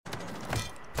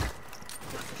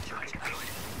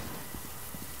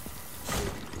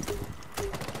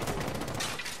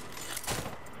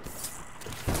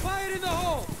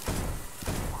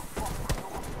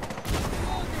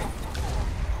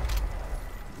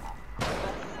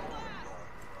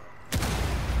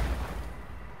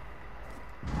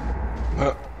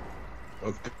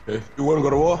Okay. You want to go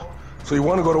to war? So you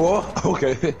want to go to war?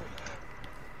 Okay.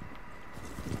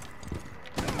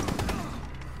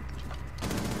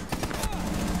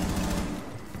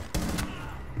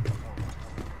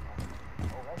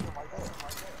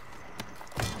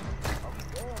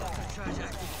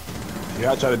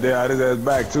 Yeah, I tried to dead out his ass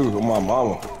back too. On my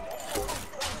mama.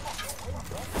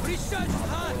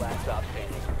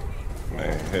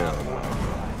 Man, hell no.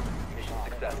 Mission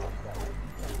successful.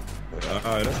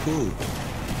 Alright, that's cool.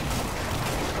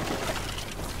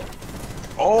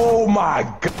 Oh my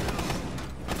god.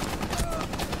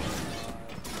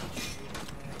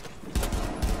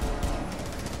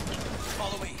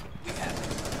 Follow me. We have it.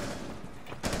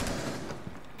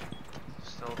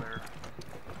 Still there.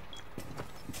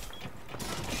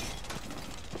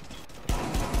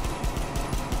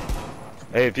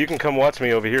 Hey, if you can come watch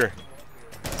me over here.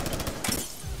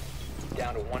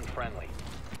 Down to one friendly.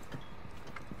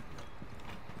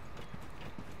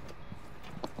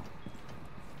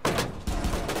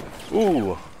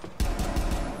 Ooh.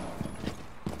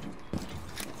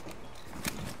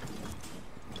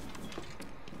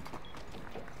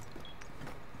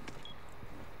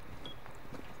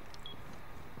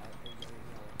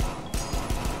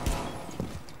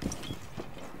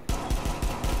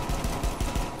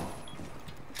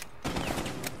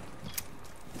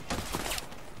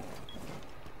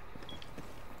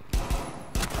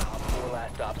 Four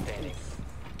last stop standing.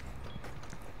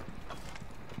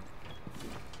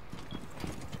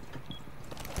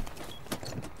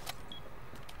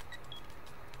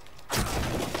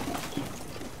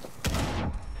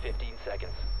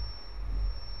 Seconds.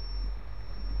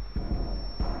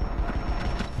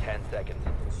 10 seconds.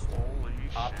 Holy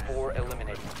Op shit. 4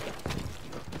 eliminated.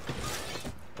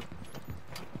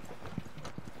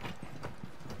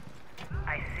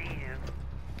 I see you.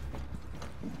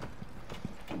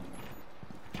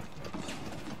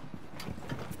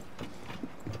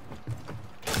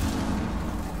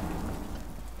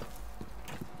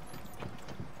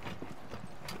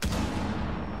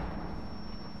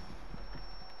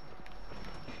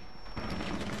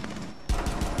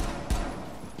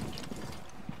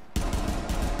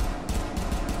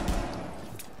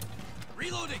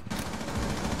 Reloading.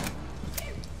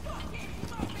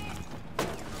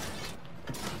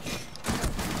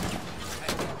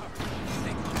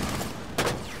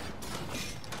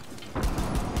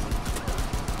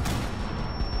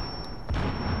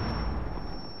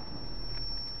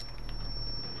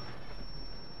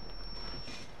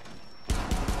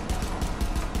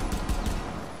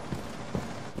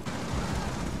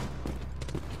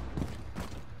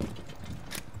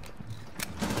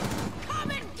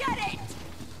 Come and get it!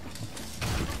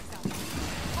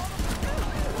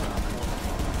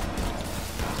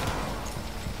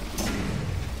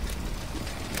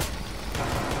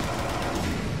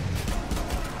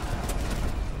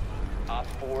 Op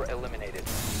 4 eliminated.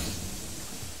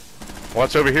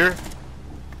 Watch over here.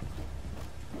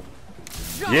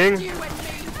 Just Ying. you and me.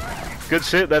 Good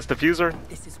shit, that's diffuser.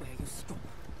 This is where you stop.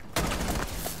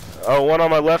 Oh, one on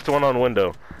my left, one on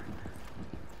window.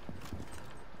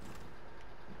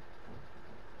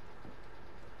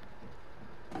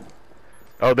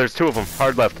 Oh, there's two of them.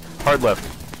 Hard left. Hard left.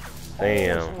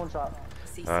 Damn.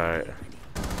 Alright.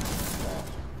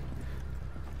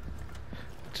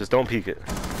 Just don't peek it.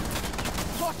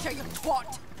 Gotcha, you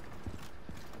twat!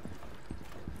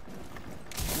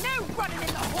 No running in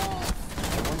the hall!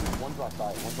 One's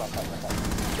outside, one's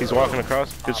outside. He's walking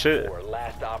across. Good Op shit. 4,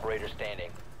 last operator standing.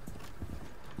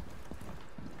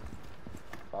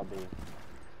 I'll be. Did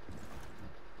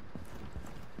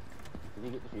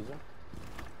you get the diffuser?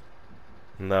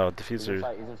 No, He's diffuser.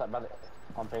 inside, he's inside by the...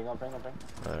 I'm ping. Alright.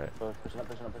 Pushing up.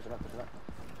 He's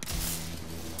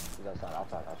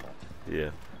outside. Yeah.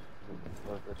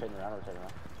 Rotating around.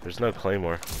 There's no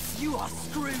claymore. You are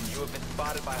screwed! You have been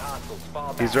spotted by hostiles.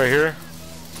 Fall He's back. right here.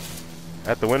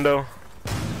 At the window.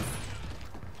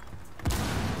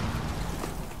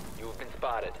 You have been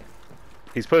spotted.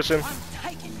 He's pushing. I'm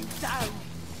taking you down!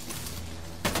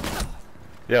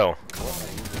 Yo.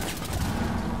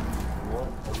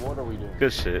 What are we doing?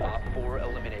 Good shit. Op 4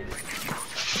 eliminated.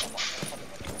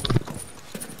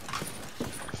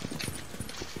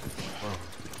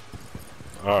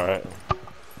 Alright.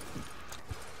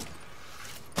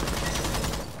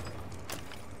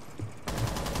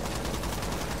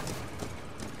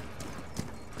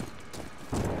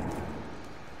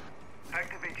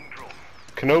 Activating drone.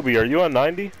 Kenobi, are you on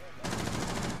 90?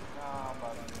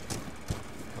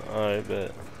 I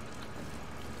bet.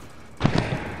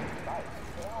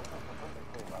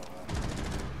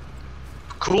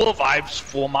 Cool vibes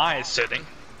for my setting.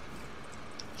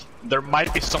 There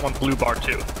might be someone blue bar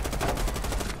too.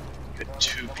 Good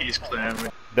two-piece clan.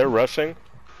 They're rushing.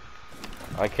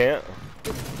 I can't.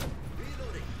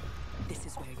 This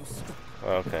is where you stop.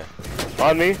 Okay.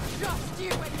 On me. Just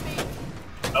you and me.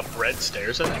 Up red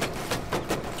stairs, I think.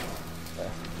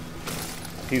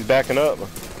 He's backing up.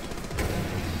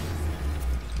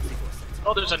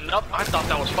 Oh, there's another. I thought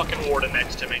that was fucking Warden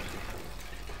next to me.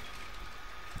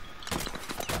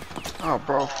 Oh,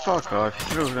 bro, fuck off. You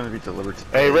said it was gonna be delivered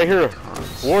today. Hey, right here.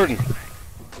 Warden.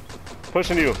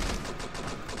 Pushing you.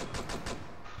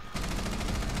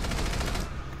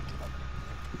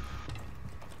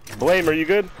 Blame, are you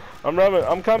good? I'm running.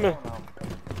 I'm coming.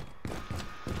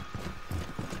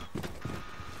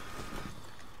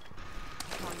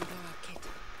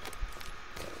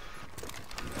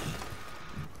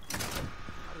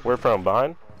 Where from?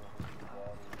 Behind?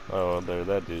 Oh, there,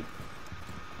 that dude.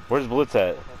 Where's Blitz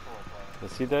at?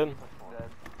 Is he dead?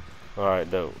 Alright,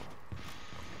 dope.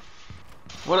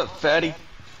 What up, fatty?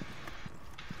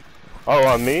 Oh,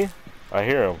 on me? I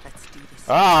hear him.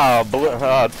 Ah,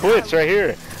 Twitch right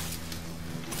here.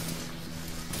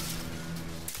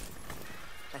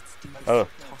 Oh,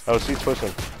 she's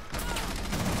pushing.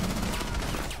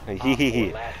 Hee hee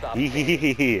hee. Hee hee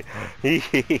hee hee.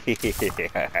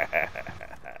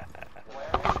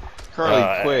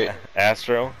 Carly, quit.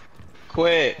 Astro.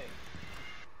 Quit.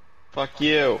 Fuck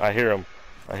you. I hear him.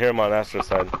 I hear him on Astro's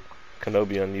side.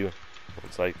 Kenobi on you.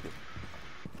 It's like.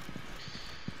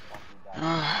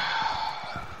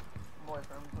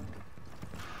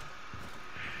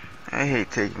 I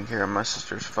hate taking care of my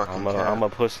sister's fucking cat. I'm gonna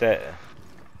push that.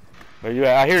 Where you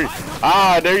at? I hear you.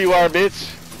 Ah, there you are,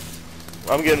 bitch.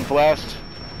 I'm getting flashed.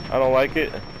 I don't like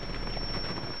it.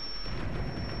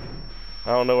 I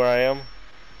don't know where I am.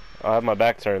 I have my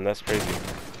back turned. That's crazy.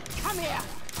 Come here.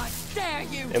 I dare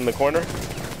you. In the corner.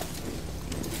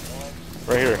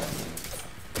 Right here.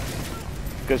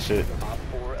 Good shit. Op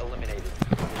 4 eliminated.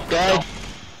 Dead.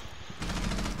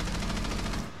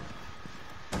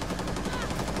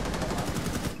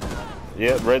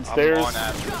 Yep, red stairs.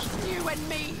 Just you and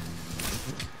me.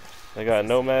 They got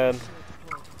Nomad.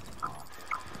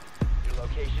 Your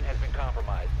location has been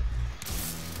compromised.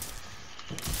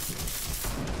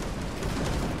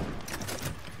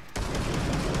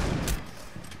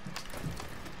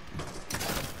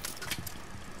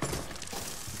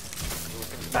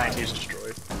 He's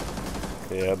destroyed.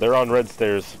 Yeah, they're on red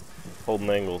stairs, holding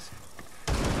angles.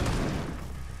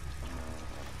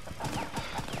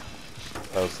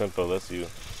 Oh, Simpo, that's you.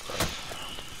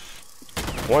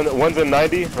 One's in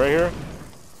 90, right here.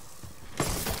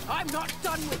 I'm not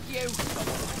done with you.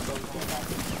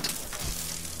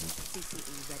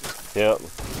 Yep,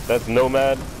 that's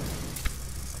Nomad.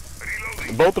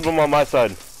 Both of them on my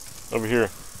side, over here.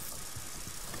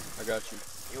 I got you.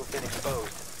 You have been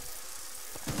exposed.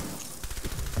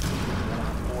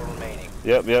 4 remaining.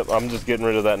 Yep, I'm just getting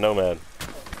rid of that Nomad.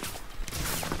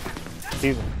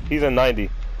 He's in 90.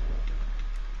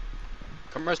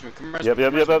 Come rest me, come rest Yep, me. I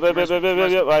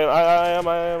am,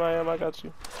 I got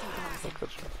you.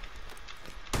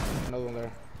 Another one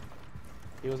there.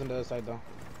 He was on the other side though.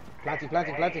 Planting.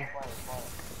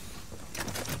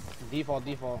 Default.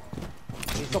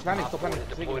 He's still planning,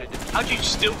 Deployed a How'd you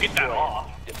still get that off?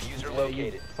 diffuser You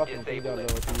located. fucking threw that Disable low.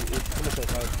 it. It's finished that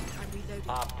side.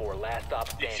 Op 4 last stop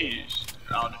standing. Defused.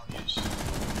 Oh, defused.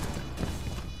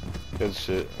 Good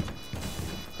shit.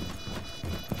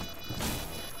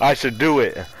 I should do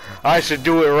it. I should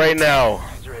do it right now.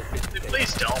 Diffuser has been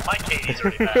Please don't. My KD's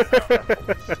already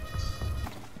bad.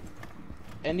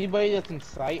 Anybody that's in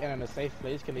sight and in a safe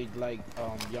place, can they like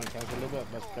young cancel a little bit?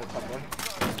 That's the top one.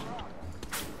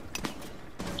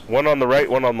 One on the right,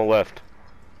 one on the left.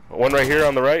 One right here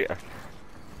on the right.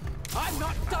 I'm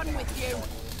not done with you.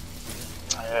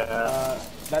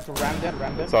 That's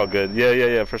Ramden. It's all good.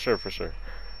 Yeah, for sure.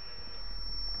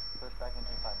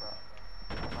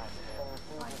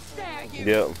 I dare you.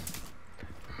 Yep.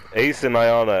 Ace and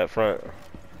Iana at front.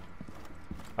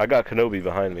 I got Kenobi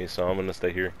behind me, so I'm gonna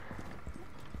stay here.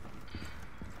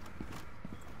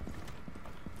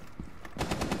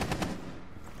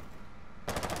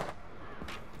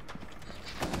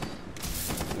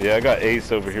 Yeah, I got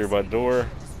Ace over here by door.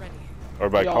 Or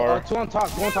by car. Two on top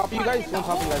of you guys.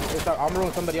 It's I'm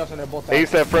rolling somebody else on their both sides.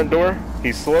 Ace at front door.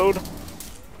 He's slowed.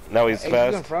 Now he's Ace is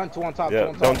fast. in front, two on top.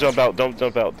 Yeah, don't jump out. Don't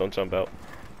jump out.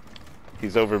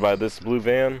 He's over by this blue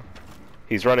van.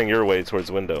 He's running your way towards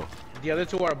the window. The other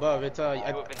two are above. It's I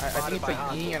think it's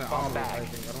like E and an Oliver. I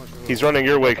think. I don't know. He's running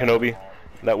your way, Kenobi.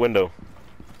 That window.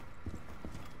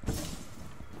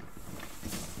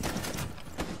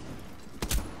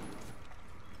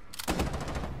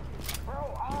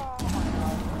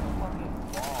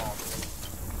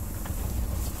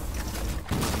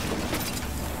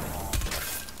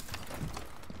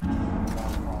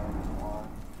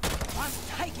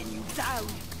 taking you down.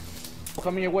 Smoke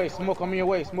coming your way, smoke coming your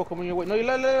way, smoke coming your way. No, you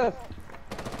left.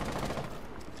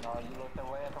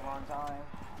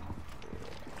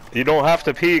 You don't have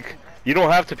to peek. You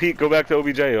don't have to peek. Go back to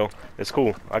OBJ, yo. It's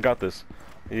cool. I got this.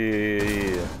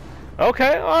 Yeah.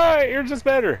 Okay, alright. You're just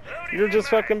better. You're just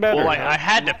fucking better. Well, I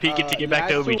had to peek it to get back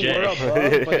to OBJ.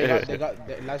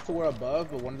 The last two were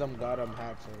above, but one of them got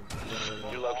hacked. So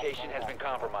Your location has been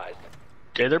compromised.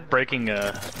 Okay, they're breaking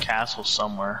a castle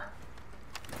somewhere.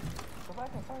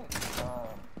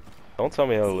 Don't tell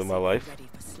me how to live my life. Ready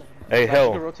for slow mo. Hey, you can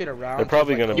hell. rotate around. They're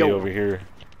probably gonna be Yo. over here.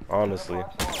 Honestly.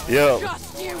 Yo.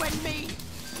 Just you and me.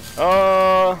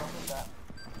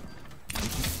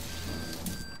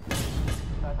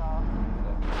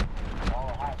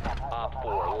 Op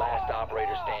 4, last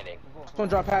operator standing. Last one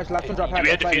drop hatch, last one drop Do hatch. we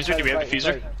have Right, diffuser? right, Do we have right,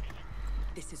 diffuser? right.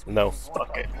 This is No.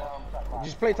 Fuck it.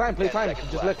 Just play time, play time.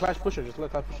 Just let Clash push her, just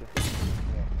let Clash push her.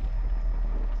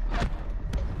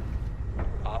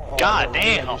 God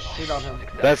damn. Just shit on him.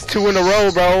 That's 2 in a row,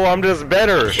 bro. I'm just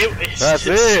better. That's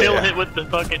it. Still hit with the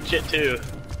fucking shit too.